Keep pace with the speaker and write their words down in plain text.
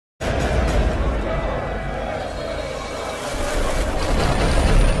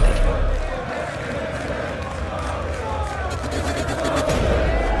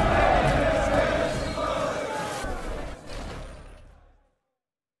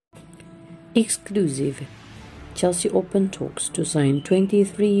Exclusive. Chelsea open talks to sign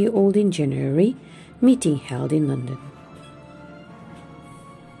 23-year-old in January, meeting held in London.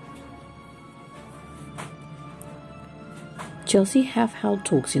 Chelsea have held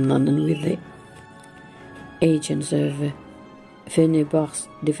talks in London with the agents of Fenerbahce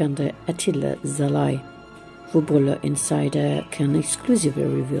defender Attila Szalai. Football Insider can exclusively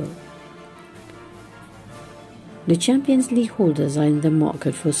reveal. The Champions League holders are in the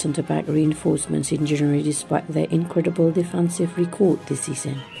market for centre-back reinforcements in January despite their incredible defensive record this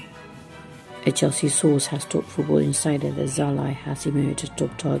season. A Chelsea source has told Football Insider that Szalai has emerged as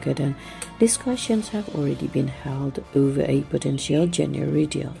top target and discussions have already been held over a potential January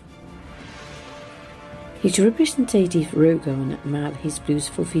deal. His representative ROGON met his Blues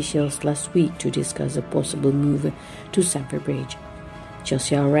officials last week to discuss a possible move to Stamford Bridge.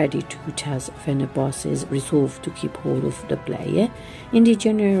 Chelsea are ready to test Fenerbahce's resolve to keep hold of the player in the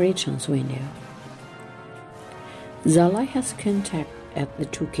January transfer window. Szalai has contact at the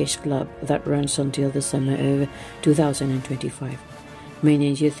Turkish club that runs until the summer of 2025.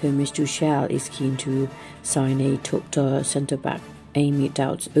 Manager Thomas Tuchel is keen to sign a top-tier centre-back amid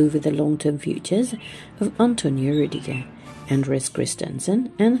doubts over the long-term futures of Antonio Rudiger, Andreas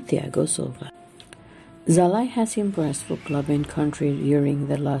Christensen and Thiago Silva. Szalai has impressed for club and country during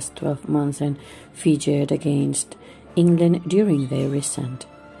the last 12 months and featured against England during their recent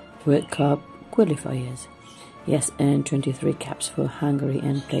World Cup qualifiers. He has earned 23 caps for Hungary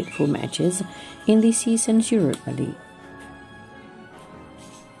and played 4 matches in this season's Europa League.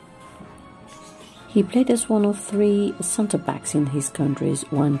 He played as one of 3 centre-backs in his country's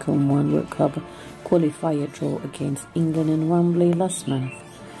 1-1 World Cup qualifier draw against England in Wembley last month.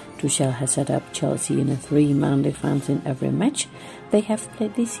 Tuchel has set up Chelsea in a 3-man defence in every match they have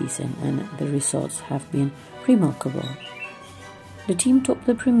played this season, and the results have been remarkable. The team topped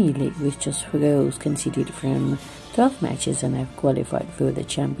the Premier League with just 4 goals conceded from 12 matches and have qualified for the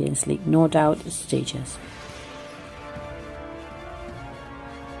Champions League knockout stages.